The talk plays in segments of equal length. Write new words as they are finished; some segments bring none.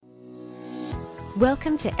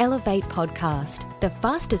Welcome to Elevate Podcast, the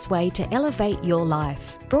fastest way to elevate your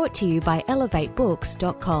life. Brought to you by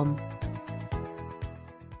elevatebooks.com.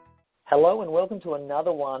 Hello and welcome to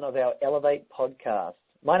another one of our Elevate podcasts.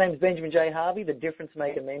 My name is Benjamin J. Harvey, the Difference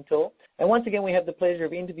Maker Mentor. And once again, we have the pleasure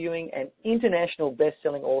of interviewing an international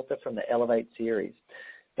best-selling author from the Elevate series.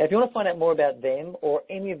 Now, if you want to find out more about them or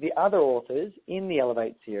any of the other authors in the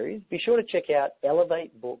Elevate series, be sure to check out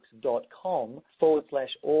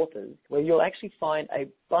elevatebooks.com/authors, where you'll actually find a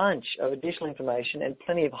bunch of additional information and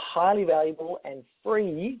plenty of highly valuable and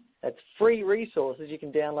free resources you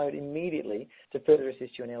can download immediately to further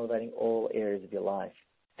assist you in elevating all areas of your life.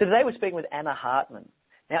 So today we're speaking with Anna Hartman.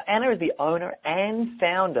 Now, Anna is the owner and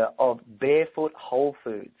founder of Barefoot Whole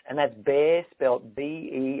Foods, and that's Bear spelled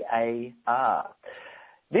B-E-A-R.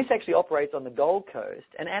 This actually operates on the Gold Coast,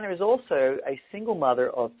 and Anna is also a single mother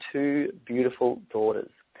of two beautiful daughters.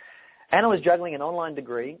 Anna was juggling an online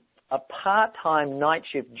degree, a part-time night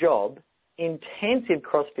shift job, intensive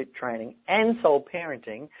CrossFit training, and sole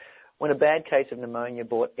parenting when a bad case of pneumonia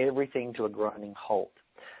brought everything to a grinding halt.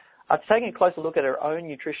 After taking a closer look at her own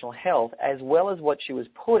nutritional health, as well as what she was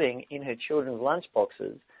putting in her children's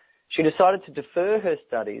lunchboxes, she decided to defer her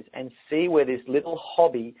studies and see where this little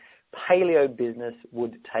hobby paleo business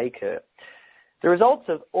would take her. The results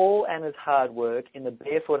of all Anna's hard work in the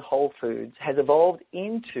Barefoot Whole Foods has evolved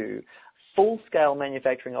into full-scale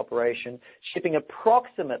manufacturing operation, shipping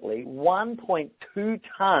approximately 1.2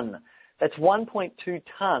 tonne. That's 1.2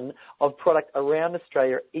 tonne of product around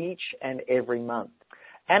Australia each and every month.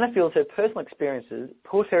 Anna feels her personal experiences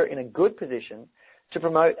put her in a good position to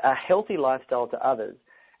promote a healthy lifestyle to others,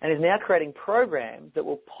 and is now creating programs that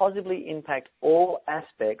will positively impact all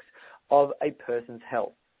aspects of a person's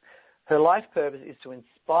health. Her life purpose is to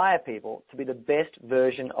inspire people to be the best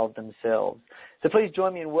version of themselves. So please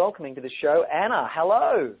join me in welcoming to the show, Anna.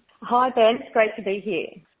 Hello. Hi, Ben. It's great to be here.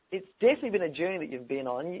 It's definitely been a journey that you've been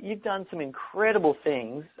on. You've done some incredible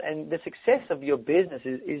things, and the success of your business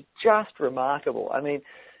is just remarkable. I mean,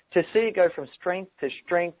 to see it go from strength to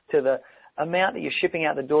the amount that you're shipping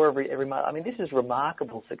out the door every month, I mean, this is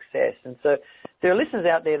remarkable success. And so there are listeners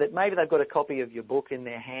out there that maybe they've got a copy of your book in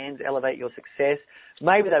their hands, Elevate Your Success.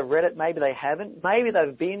 Maybe they've read it, maybe they haven't. Maybe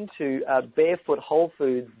they've been to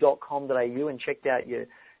barefoothwholefoods.com.au and checked out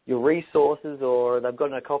your resources, or they've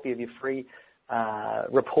gotten a copy of your free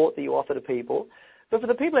report that you offer to people. But for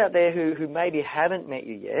the people out there who maybe haven't met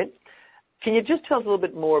you yet, can you just tell us a little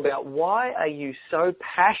bit more about why are you so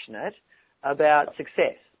passionate about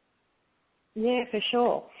success? Yeah, for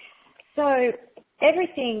sure. So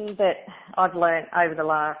everything that I've learned over the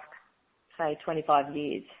last, say, 25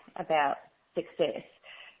 years about success,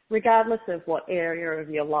 regardless of what area of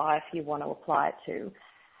your life you want to apply it to,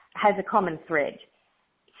 has a common thread: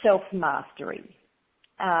 self-mastery.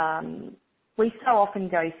 We so often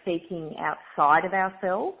go seeking outside of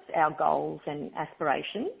ourselves, our goals and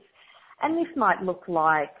aspirations, and this might look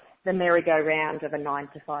like the merry-go-round of a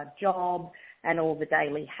 9-to-5 job and all the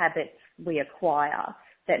daily habits we acquire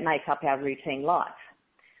that make up our routine life.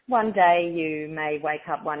 One day you may wake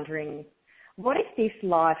up wondering, what if this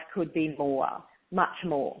life could be more, much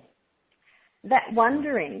more? That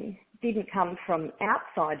wondering didn't come from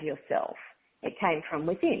outside yourself, it came from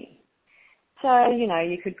within. So,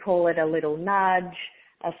 you could call it a little nudge,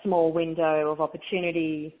 a small window of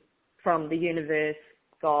opportunity from the universe,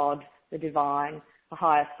 God, the divine, a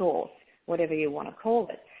higher source, whatever you want to call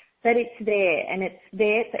it. But it's there, and it's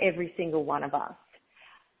there for every single one of us.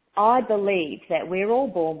 I believe that we're all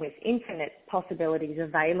born with infinite possibilities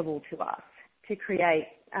available to us to create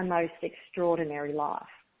a most extraordinary life.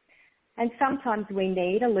 And sometimes we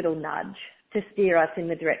need a little nudge to steer us in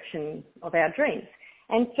the direction of our dreams.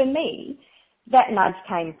 And for me, that nudge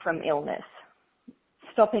came from illness,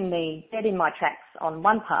 stopping me dead in my tracks on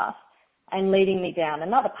one path and leading me down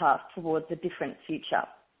another path towards a different future.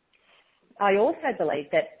 I also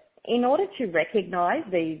believe that in order to recognise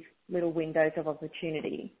these little windows of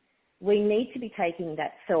opportunity, we need to be taking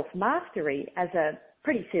that self-mastery as a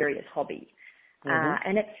pretty serious hobby. Mm-hmm.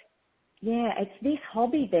 And it's this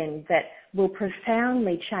hobby then that will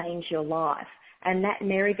profoundly change your life. And that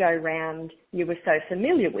merry-go-round you were so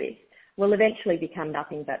familiar with will eventually become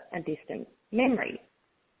nothing but a distant memory.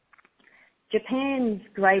 Japan's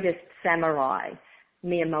greatest samurai,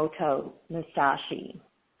 Miyamoto Musashi,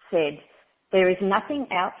 said, "There is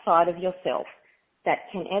nothing outside of yourself that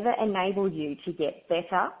can ever enable you to get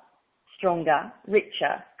better, stronger,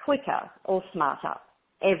 richer, quicker, or smarter.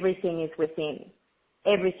 Everything is within.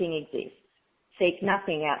 Everything exists. Seek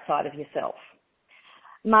nothing outside of yourself."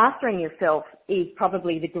 Mastering yourself is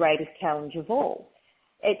probably the greatest challenge of all.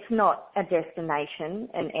 It's not a destination,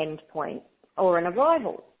 an end point. or an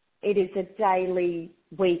arrival. It is a daily,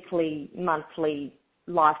 weekly, monthly,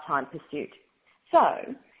 lifetime pursuit.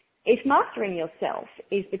 So, if mastering yourself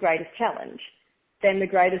is the greatest challenge, then the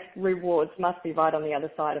greatest rewards must be right on the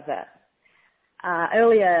other side of that.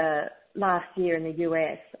 Earlier last year in the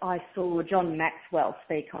US, I saw John Maxwell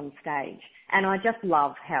speak on stage, and I just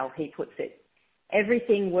love how he puts it.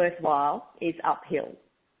 Everything worthwhile is uphill.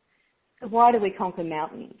 So why do we conquer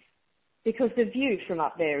mountains? Because the view from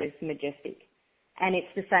up there is majestic, and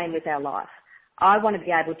it's the same with our life. I want to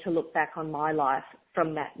be able to look back on my life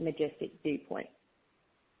from that majestic viewpoint.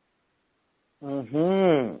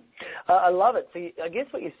 I love it. So I guess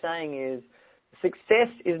what you're saying is success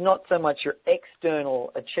is not so much your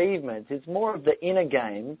external achievements. It's more of the inner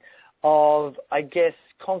game of, I guess,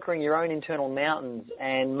 conquering your own internal mountains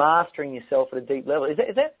and mastering yourself at a deep level. Is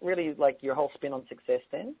that really like your whole spin on success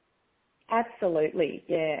then? Absolutely,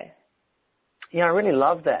 yeah. Yeah, I really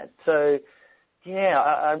love that. So,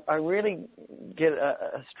 yeah, I really get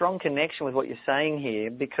a strong connection with what you're saying here,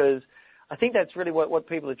 because I think that's really what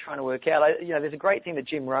people are trying to work out. There's a great thing that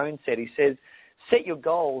Jim Rohn said. He says, set your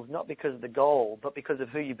goals not because of the goal, but because of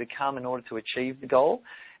who you become in order to achieve the goal.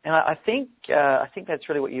 And I think that's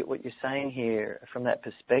really what you're saying here from that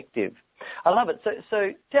perspective. I love it.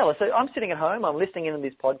 So tell us. So I'm sitting at home. I'm listening into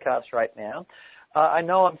this podcast right now. I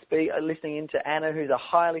know I'm listening into Anna, who's a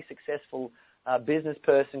highly successful business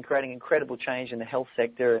person, creating incredible change in the health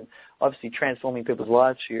sector and obviously transforming people's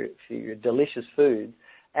lives through your delicious foods,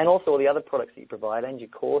 and also all the other products that you provide and your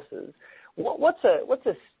courses. What's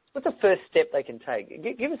the first step they can take?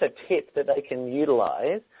 Give us a tip that they can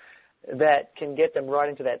utilize that can get them right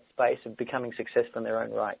into that space of becoming successful in their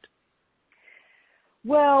own right.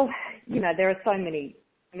 Well, there are so many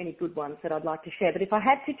good ones that I'd like to share, but if I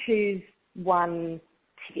had to choose one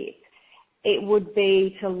tip, it would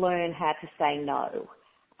be to learn how to say no.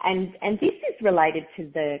 And this is related to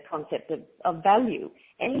the concept of value,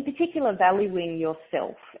 and in particular valuing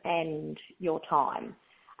yourself and your time.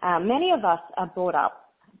 Many of us are brought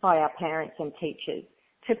up by our parents and teachers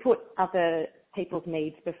to put other people's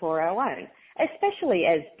needs before our own, especially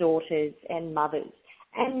as daughters and mothers.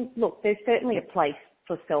 And look, there's certainly a place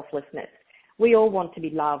for selflessness. We all want to be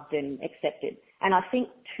loved and accepted. And I think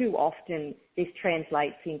too often this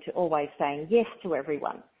translates into always saying yes to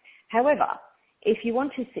everyone. However, if you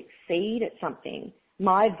want to succeed at something,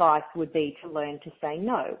 my advice would be to learn to say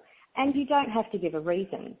no. And you don't have to give a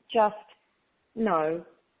reason, just no,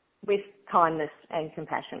 with kindness and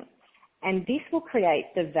compassion. And this will create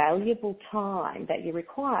the valuable time that you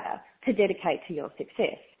require to dedicate to your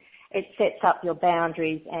success. It sets up your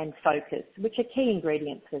boundaries and focus, which are key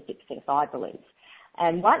ingredients for success, I believe.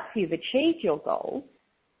 And once you've achieved your goal,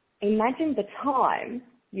 imagine the time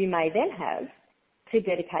you may then have to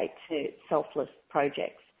dedicate to selfless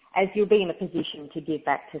projects, as you'll be in a position to give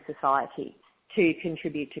back to society, to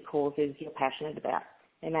contribute to causes you're passionate about.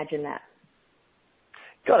 Imagine that.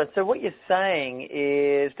 Got it. So what you're saying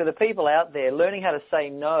is, for the people out there, learning how to say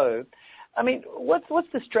no, I mean, what's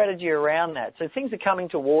the strategy around that? So things are coming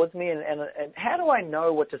towards me, and how do I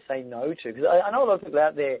know what to say no to? Because I know a lot of people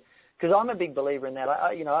out there, because I'm a big believer in that.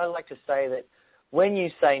 I like to say that when you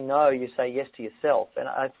say no, you say yes to yourself. And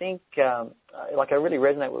I think, I really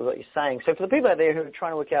resonate with what you're saying. So for the people out there who are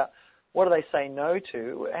trying to work out what do they say no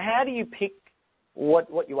to, how do you pick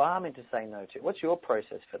what you are meant to say no to? What's your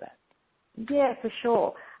process for that? Yeah, for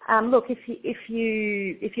sure. Look, if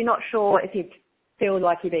you're not sure, if you feel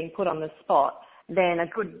like you're being put on the spot, then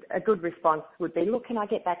a good response would be, look, can I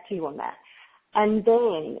get back to you on that? And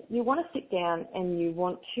then you want to sit down and you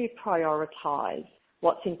want to prioritize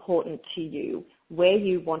what's important to you, where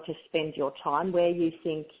you want to spend your time, where you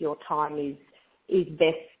think your time is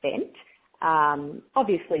best spent.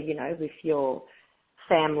 Obviously, with your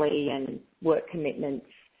family and work commitments,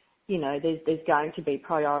 there's going to be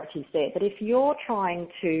priorities there. But if you're trying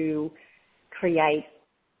to create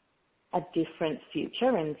a different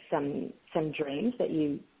future and some dreams that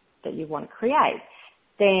you want to create,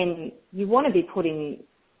 then you want to be putting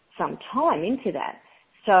some time into that.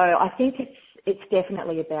 So I think it's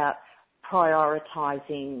definitely about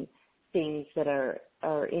prioritizing things that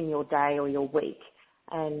are in your day or your week,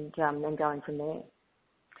 and going from there.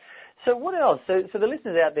 So what else? So the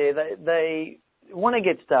listeners out there, they want to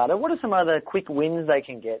get started. What are some other quick wins they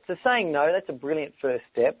can get? So saying no, that's a brilliant first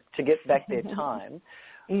step to get back their time.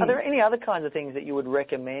 Are there any other kinds of things that you would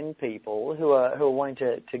recommend people who are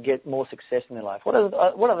wanting to get more success in their life? What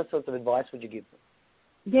other sorts of advice would you give them?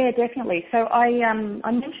 Yeah, definitely. So I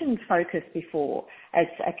mentioned focus before as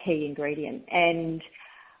a key ingredient, and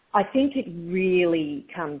I think it really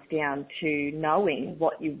comes down to knowing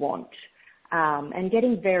what you want. and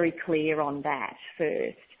getting very clear on that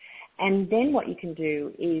first. And then what you can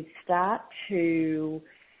do is start to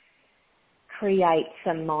create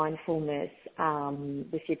some mindfulness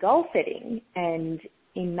with your goal setting and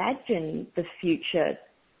imagine the future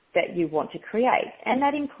that you want to create. And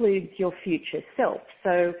that includes your future self.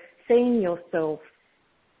 So seeing yourself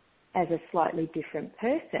as a slightly different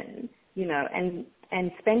person, you know,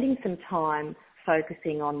 and spending some time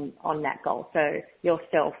focusing on that goal. So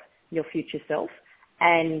yourself, your future self,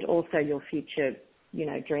 and also your future, you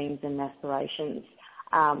know, dreams and aspirations,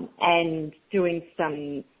 and doing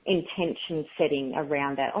some intention setting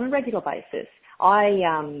around that on a regular basis.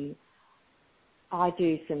 I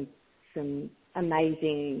do some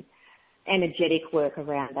amazing energetic work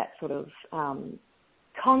around that sort of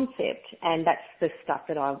concept, and that's the stuff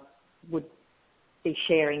that I would be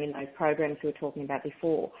sharing in those programs we were talking about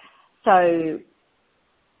before. So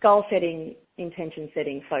goal setting, intention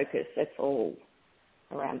setting, focus, that's all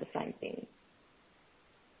around the same thing.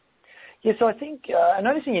 Yeah, so I think, I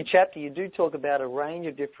noticed in your chapter you do talk about a range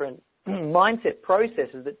of different mindset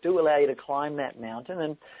processes that do allow you to climb that mountain.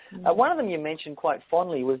 And one of them you mentioned quite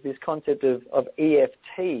fondly was this concept of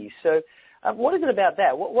EFT. So what is it about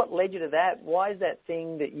that? What led you to that? Why is that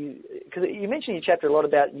thing that because you mentioned in your chapter a lot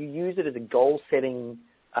about you use it as a goal-setting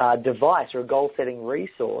device or a goal-setting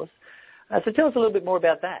resource. So tell us a little bit more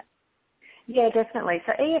about that. Yeah, definitely.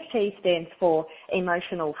 So EFT stands for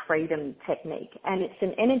Emotional Freedom Technique, and it's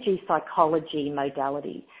an energy psychology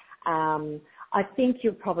modality. I think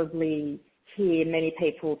you'll probably hear many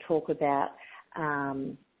people talk about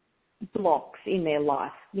blocks in their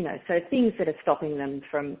life, you know, so things that are stopping them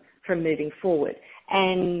from moving forward.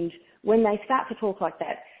 And when they start to talk like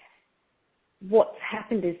that, what's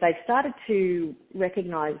happened is they've started to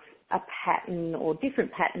recognise a pattern or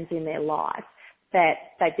different patterns in their life that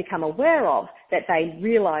they've become aware of, that they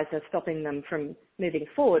realise are stopping them from moving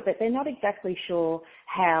forward, but they're not exactly sure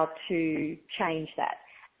how to change that.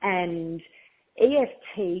 And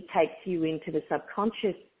EFT takes you into the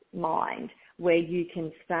subconscious mind where you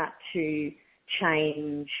can start to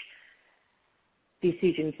change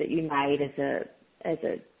decisions that you made as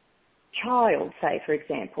a child, say, for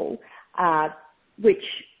example, which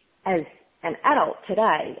as an adult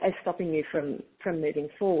today is stopping you from moving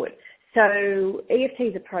forward. So EFT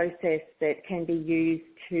is a process that can be used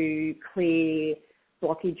to clear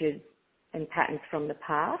blockages and patterns from the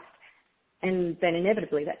past, and then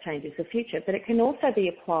inevitably that changes the future. But it can also be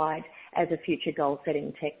applied as a future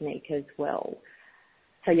goal-setting technique as well.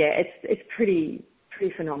 So yeah, it's pretty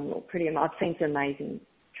phenomenal. I've seen some amazing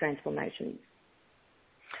transformations.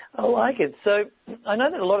 I like it. So I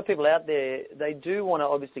know that a lot of people out there, they do want to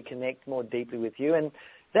obviously connect more deeply with you, and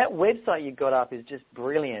that website you got up is just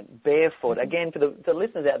brilliant, Barefoot. Again, for the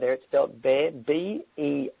listeners out there, it's spelled Bear,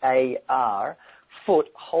 B-E-A-R, foot,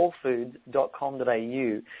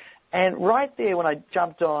 wholefoods.com.au. And right there, when I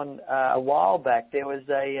jumped on a while back, there was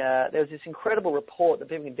this incredible report that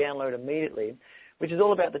people can download immediately, which is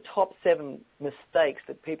all about the top 7 mistakes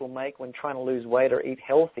that people make when trying to lose weight or eat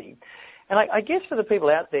healthy. And I guess for the people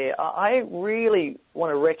out there, I really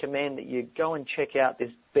want to recommend that you go and check out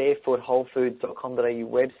this barefoothwholefoods.com.au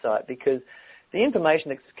website, because the information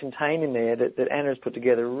that's contained in there that Anna has put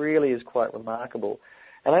together really is quite remarkable.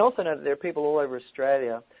 And I also know that there are people all over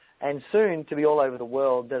Australia and soon to be all over the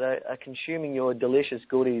world that are consuming your delicious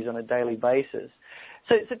goodies on a daily basis.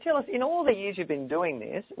 So tell us, in all the years you've been doing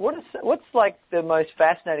this, what's like the most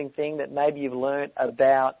fascinating thing that maybe you've learned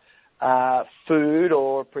about food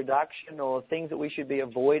or production or things that we should be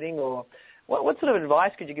avoiding, or what sort of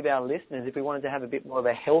advice could you give our listeners if we wanted to have a bit more of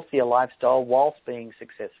a healthier lifestyle whilst being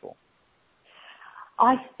successful?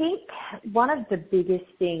 I think one of the biggest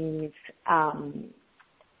things,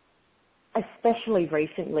 especially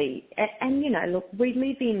recently, and you know, look, we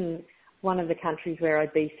live in one of the countries where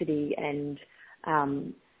obesity and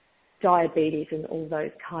diabetes and all those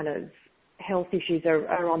kind of health issues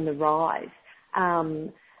are on the rise.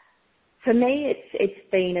 For me,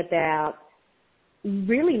 it's been about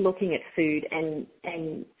really looking at food and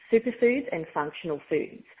superfoods and functional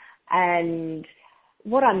foods. And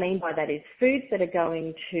what I mean by that is foods that are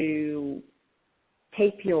going to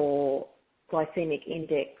keep your glycemic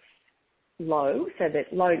index low, so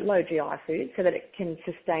that low GI food, so that it can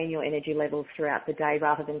sustain your energy levels throughout the day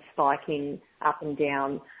rather than spiking up and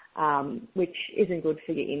down, which isn't good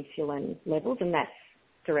for your insulin levels, and that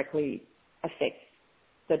directly affects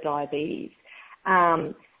the diabetes.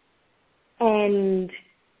 And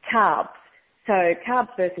carbs. So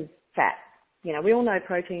carbs versus fat. You know, we all know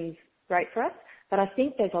protein's great for us, but I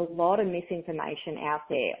think there's a lot of misinformation out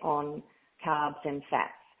there on carbs and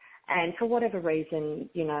fats. And for whatever reason,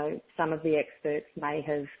 some of the experts may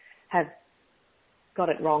have got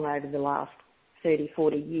it wrong over the last 30,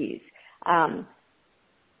 40 years.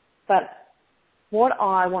 But what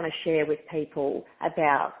I want to share with people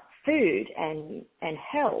about food and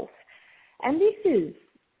health, and this is,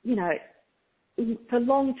 for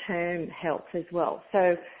long-term health as well.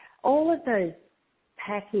 So all of those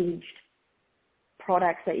packaged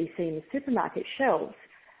products that you see in the supermarket shelves,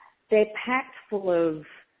 they're packed full of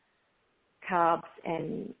carbs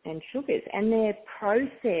and sugars, and they're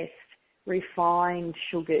processed, refined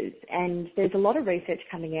sugars. And there's a lot of research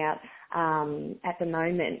coming out at the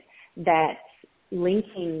moment that's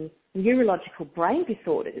linking neurological brain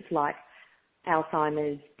disorders like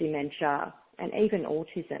Alzheimer's, dementia, and even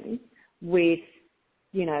autism with,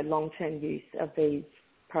 long-term use of these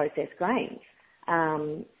processed grains.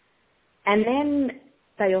 And then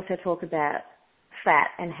they also talk about fat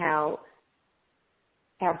and how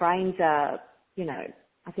our brains are,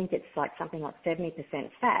 I think it's like something like 70%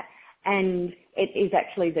 fat, and it is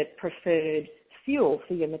actually the preferred fuel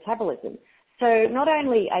for your metabolism. So not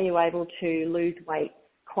only are you able to lose weight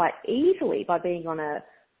quite easily by being on a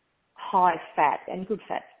high fat and good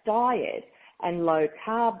fat diet and low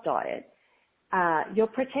carb diet, you're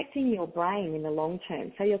protecting your brain in the long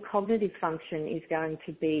term. So your cognitive function is going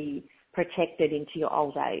to be protected into your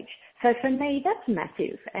old age. So for me, that's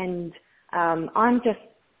massive. And I'm just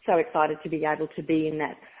so excited to be able to be in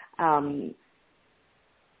that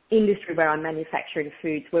industry where I'm manufacturing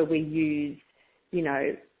foods where we use,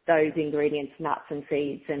 those ingredients, nuts and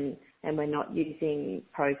seeds, and we're not using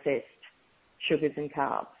processed sugars and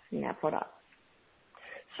carbs in our products.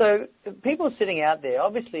 So people sitting out there,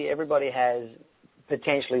 obviously everybody has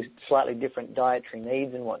potentially slightly different dietary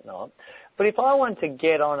needs and whatnot, but if I want to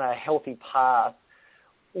get on a healthy path,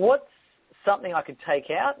 what's something I could take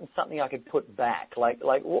out and something I could put back? Like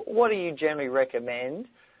what do you generally recommend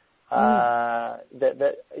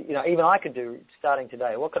that even I could do starting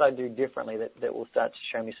today? What could I do differently that will start to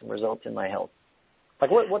show me some results in my health? Like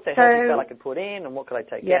what's a healthy fat I could put in, and what could I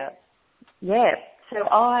take out? Yeah. So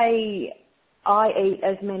I eat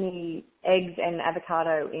as many eggs and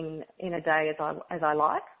avocado in a day as I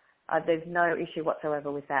like. There's no issue whatsoever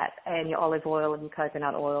with that. And your olive oil and your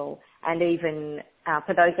coconut oil, and even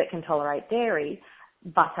for those that can tolerate dairy,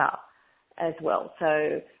 butter as well.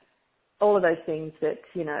 So all of those things that,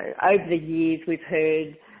 over the years we've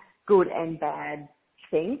heard good and bad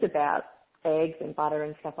things about eggs and butter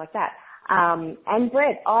and stuff like that. And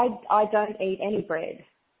bread. I don't eat any bread.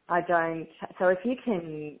 I don't. So if you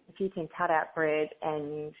can cut out bread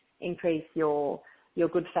and increase your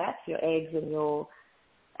good fats, your eggs and your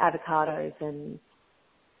avocados, and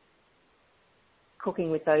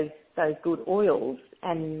cooking with those good oils,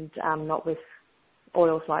 and not with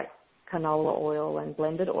oils like canola oil and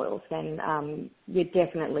blended oils, then you're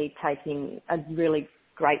definitely taking a really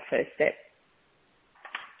great first step.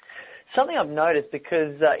 Something I've noticed,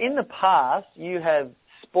 because in the past you have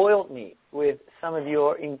spoilt me with some of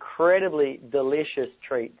your incredibly delicious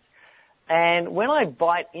treats. And when I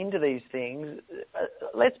bite into these things,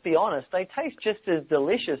 let's be honest, they taste just as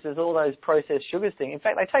delicious as all those processed sugars things. In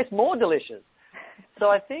fact, they taste more delicious. So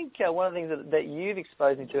I think one of the things that you've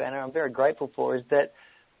exposed me to, Anna, I'm very grateful for, is that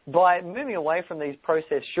by moving away from these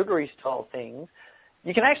processed sugary style things,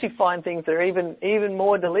 you can actually find things that are even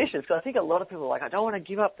more delicious. Because I think a lot of people are like, I don't want to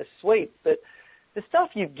give up the sweets, but the stuff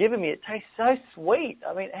you've given me, it tastes so sweet.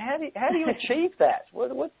 I mean, how do you achieve that?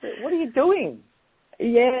 What are you doing?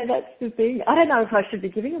 Yeah, that's the thing. I don't know if I should be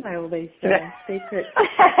giving away all these secrets.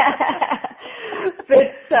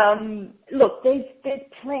 But look, there's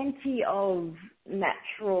plenty of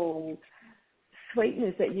natural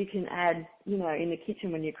sweeteners that you can add, in the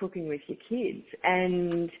kitchen when you're cooking with your kids.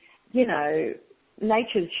 And,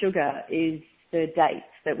 nature's sugar is the dates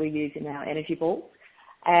that we use in our energy balls.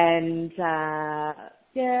 And,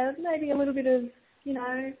 maybe a little bit of,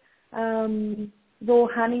 raw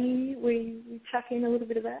honey, we chuck in a little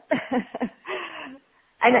bit of that.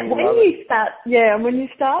 And when you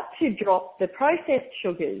start to drop the processed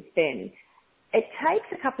sugars, then it takes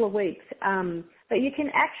a couple of weeks, but you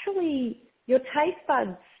can actually, your taste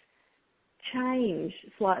buds change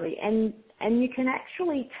slightly, and you can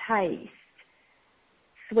actually taste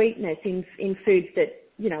sweetness in foods that,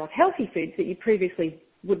 of healthy foods that you previously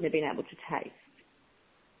wouldn't have been able to taste.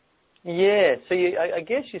 Yeah, so I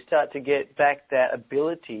guess you start to get back that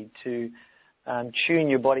ability to tune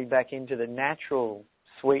your body back into the natural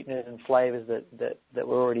sweeteners and flavours that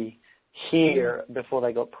were already here before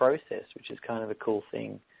they got processed, which is kind of a cool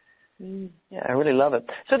thing. Yeah, I really love it.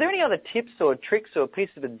 So are there any other tips or tricks or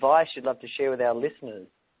pieces of advice you'd love to share with our listeners?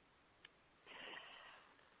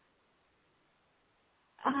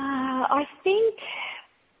 I think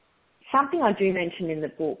something I do mention in the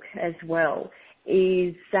book as well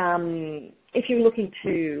is if you're looking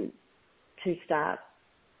to start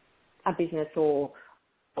a business or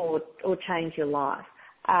change your life,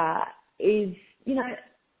 is, you know,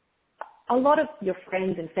 a lot of your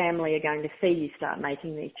friends and family are going to see you start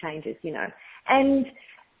making these changes, you know, and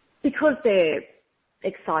because they're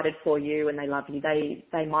excited for you and they love you,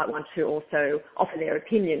 they might want to also offer their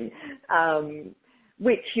opinion,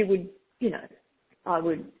 which you would, you know, I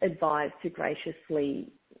would advise to graciously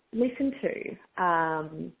listen to.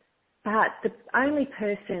 But the only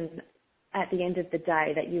person at the end of the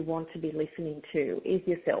day that you want to be listening to is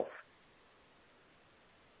yourself.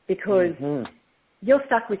 Because you're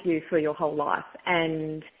stuck with you for your whole life,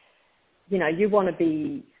 and, you know, you want to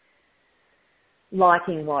be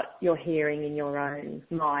liking what you're hearing in your own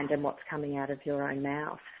mind and what's coming out of your own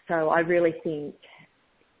mouth. So I really think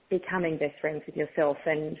becoming best friends with yourself,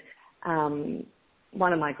 and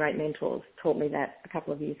one of my great mentors taught me that a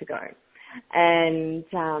couple of years ago. And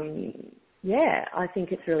yeah, I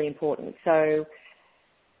think it's really important. So,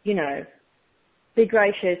 you know, be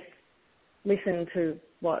gracious, listen to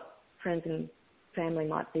what friends and family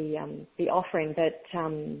might be offering, but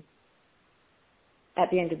at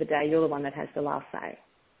the end of the day, you're the one that has the last say.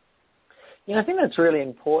 Yeah, I think that's really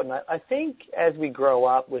important. I think as we grow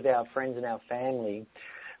up with our friends and our family,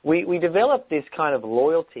 we develop this kind of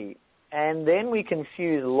loyalty, and then we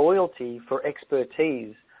confuse loyalty for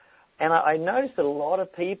expertise. And I notice that a lot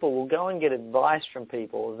of people will go and get advice from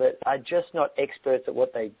people that are just not experts at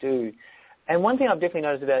what they do. And one thing I've definitely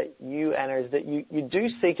noticed about you, Anna, is that you do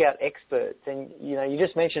seek out experts. And, you know, you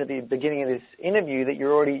just mentioned at the beginning of this interview that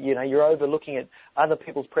you're already, you know, you're overlooking at other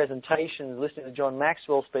people's presentations, listening to John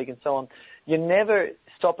Maxwell speak and so on. You never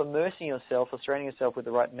stop immersing yourself or surrounding yourself with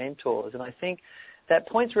the right mentors. And I think that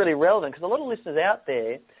point's really relevant, because a lot of listeners out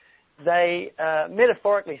there, they,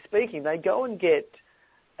 metaphorically speaking, they go and get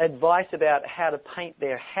advice about how to paint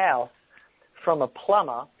their house from a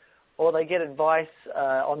plumber, or they get advice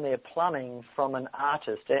on their plumbing from an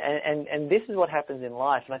artist. And this is what happens in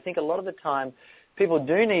life. And I think a lot of the time people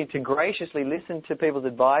do need to graciously listen to people's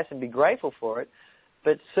advice and be grateful for it,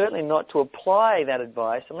 but certainly not to apply that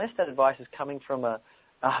advice unless that advice is coming from a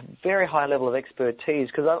very high level of expertise.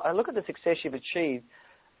 Because I look at the success you've achieved,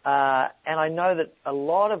 and I know that a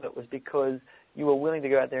lot of it was because you were willing to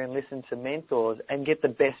go out there and listen to mentors and get the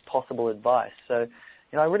best possible advice. So,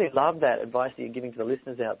 you know, I really love that advice that you're giving to the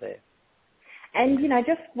listeners out there. And, you know,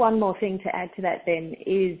 just one more thing to add to that then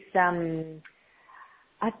is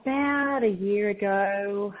about a year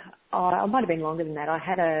ago, or it might have been longer than that, I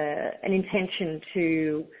had an intention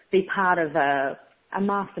to be part of a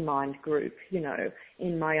mastermind group, you know,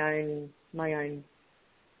 in my own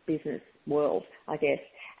business world, I guess.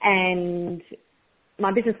 And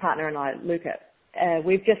my business partner and I, Luca,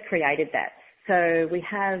 we've just created that. So we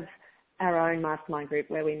have our own mastermind group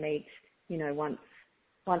where we meet, you know, once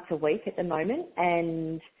a week at the moment,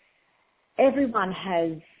 and everyone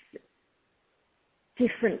has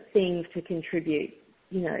different things to contribute,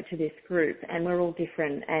 you know, to this group, and we're all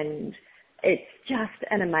different, and it's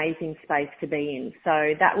just an amazing space to be in.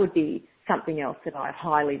 So that would be something else that I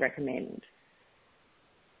highly recommend.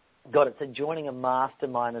 Got it. So joining a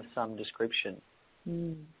mastermind of some description.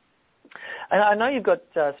 And I know you've got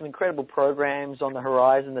some incredible programs on the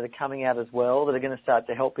horizon that are coming out as well that are going to start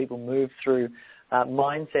to help people move through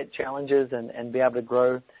mindset challenges and be able to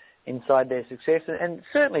grow inside their success. And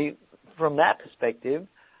certainly from that perspective,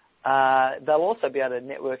 they'll also be able to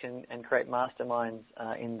network and create masterminds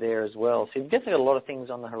in there as well. So you've definitely got a lot of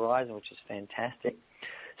things on the horizon, which is fantastic.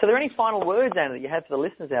 So are there any final words, Anna, that you have for the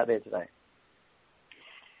listeners out there today?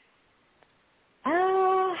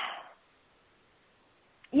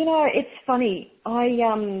 You know, it's funny.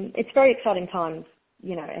 It's very exciting times,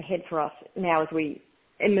 you know, ahead for us now as we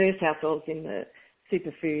immerse ourselves in the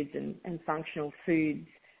superfoods and functional foods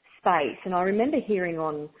space. And I remember hearing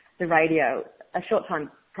on the radio a short time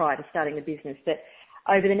prior to starting the business that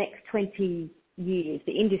over the next 20 years,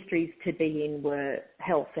 the industries to be in were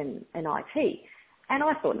health and IT. And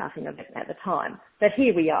I thought nothing of it at the time. But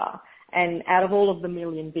here we are. And out of all of the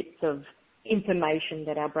million bits of information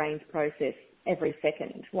that our brains process every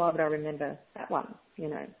second, why would I remember that one, you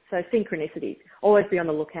know? So synchronicities. Always be on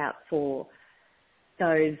the lookout for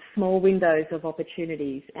those small windows of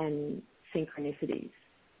opportunities and synchronicities.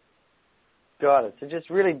 Got it. So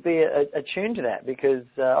just really be attuned to that, because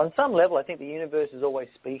on some level I think the universe is always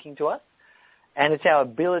speaking to us, and it's our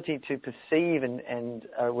ability to perceive and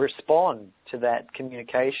respond to that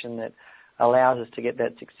communication that allows us to get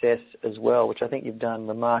that success as well, which I think you've done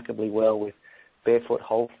remarkably well with Barefoot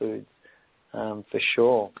Whole Foods. For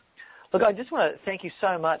sure. Look, I just want to thank you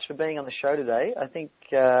so much for being on the show today. I think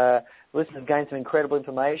listeners have gained some incredible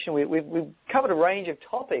information. We've covered a range of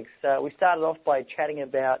topics. We started off by chatting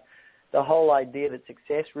about the whole idea that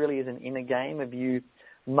success really is an inner game of you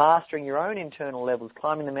mastering your own internal levels,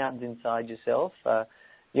 climbing the mountains inside yourself.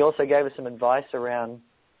 You also gave us some advice around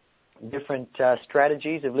different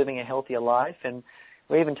strategies of living a healthier life, and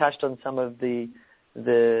we even touched on some of the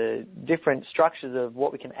different structures of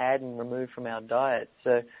what we can add and remove from our diet.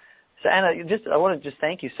 So Anna, I want to just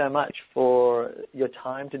thank you so much for your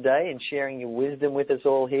time today and sharing your wisdom with us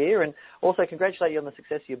all here, and also congratulate you on the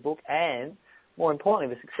success of your book and, more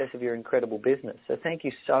importantly, the success of your incredible business. So thank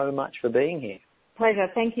you so much for being here. Pleasure.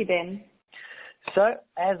 Thank you, Ben. So,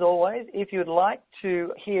 as always, if you would like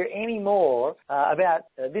to hear any more about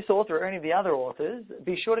this author or any of the other authors,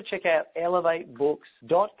 be sure to check out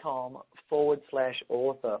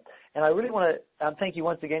elevatebooks.com/author. And I really want to thank you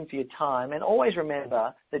once again for your time. And always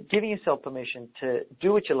remember that giving yourself permission to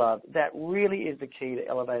do what you love, that really is the key to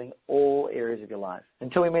elevating all areas of your life.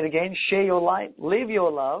 Until we meet again, share your light, live your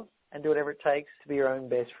love, and do whatever it takes to be your own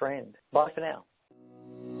best friend. Bye for now.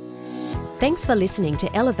 Thanks for listening to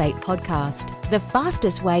Elevate Podcast, the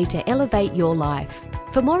fastest way to elevate your life.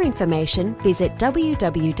 For more information, visit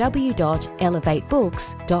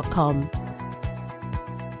www.elevatebooks.com.